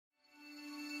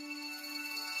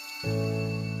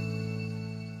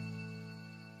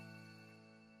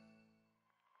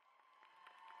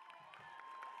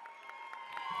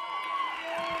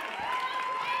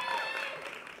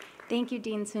Thank you,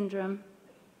 Dean Syndrome.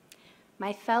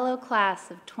 My fellow class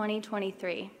of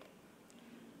 2023,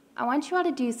 I want you all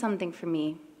to do something for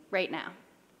me right now.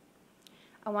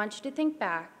 I want you to think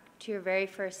back to your very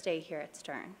first day here at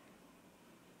Stern.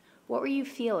 What were you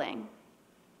feeling?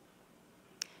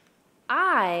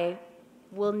 I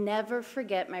will never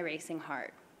forget my racing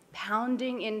heart,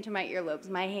 pounding into my earlobes.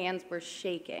 My hands were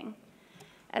shaking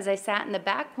as I sat in the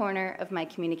back corner of my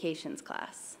communications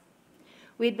class.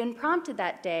 We had been prompted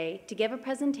that day to give a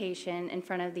presentation in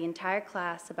front of the entire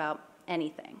class about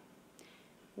anything.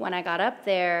 When I got up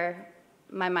there,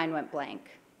 my mind went blank,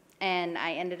 and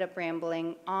I ended up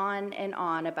rambling on and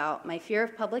on about my fear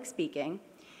of public speaking,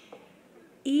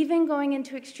 even going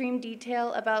into extreme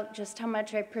detail about just how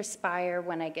much I perspire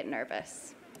when I get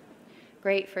nervous.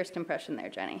 Great first impression there,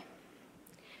 Jenny.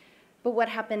 But what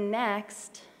happened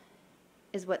next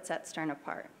is what set Stern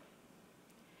apart.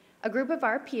 A group of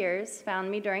our peers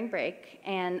found me during break,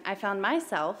 and I found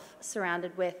myself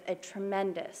surrounded with a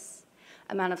tremendous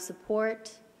amount of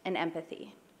support and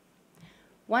empathy.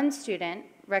 One student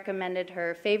recommended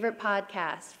her favorite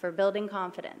podcast for building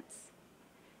confidence.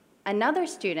 Another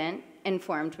student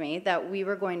informed me that we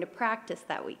were going to practice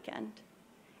that weekend,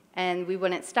 and we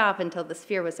wouldn't stop until this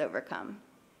fear was overcome.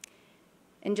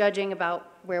 In judging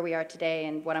about where we are today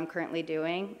and what I'm currently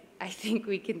doing, I think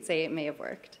we can say it may have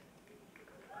worked.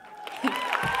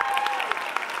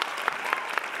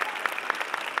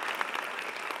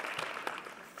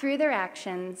 Through their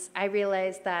actions, I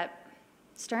realized that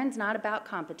Stern's not about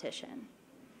competition.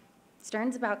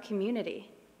 Stern's about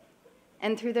community.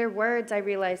 And through their words, I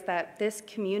realized that this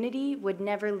community would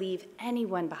never leave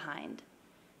anyone behind.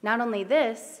 Not only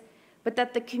this, but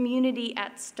that the community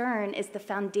at Stern is the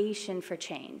foundation for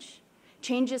change.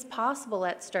 Change is possible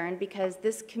at Stern because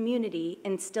this community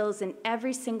instills in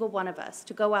every single one of us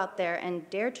to go out there and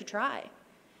dare to try.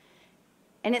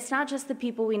 And it's not just the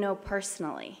people we know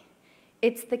personally.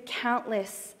 It's the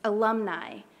countless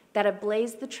alumni that have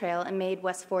blazed the trail and made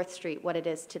West 4th Street what it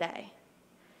is today,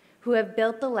 who have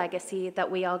built the legacy that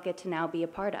we all get to now be a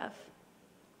part of.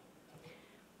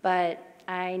 But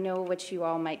I know what you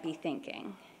all might be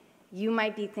thinking. You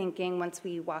might be thinking once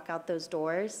we walk out those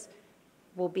doors,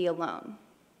 we'll be alone.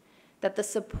 That the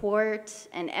support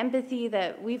and empathy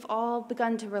that we've all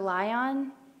begun to rely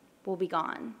on will be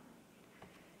gone.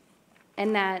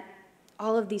 And that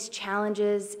all of these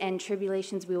challenges and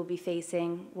tribulations we will be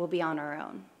facing will be on our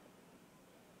own.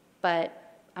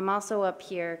 But I'm also up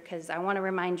here because I want to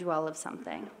remind you all of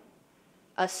something.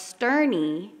 A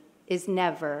Sternie is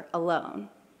never alone.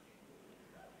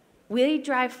 We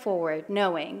drive forward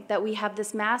knowing that we have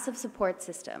this massive support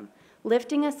system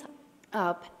lifting us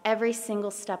up every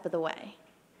single step of the way,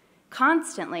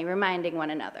 constantly reminding one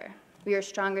another we are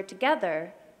stronger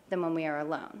together than when we are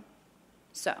alone.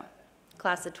 So,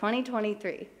 class of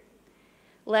 2023,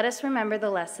 let us remember the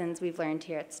lessons we've learned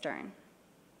here at Stern.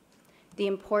 The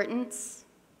importance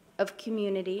of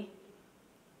community,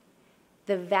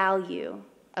 the value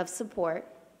of support,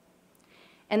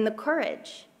 and the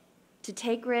courage to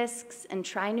take risks and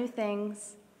try new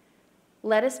things.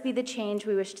 Let us be the change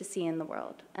we wish to see in the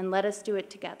world, and let us do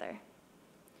it together.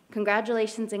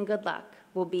 Congratulations and good luck.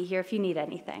 We'll be here if you need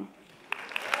anything.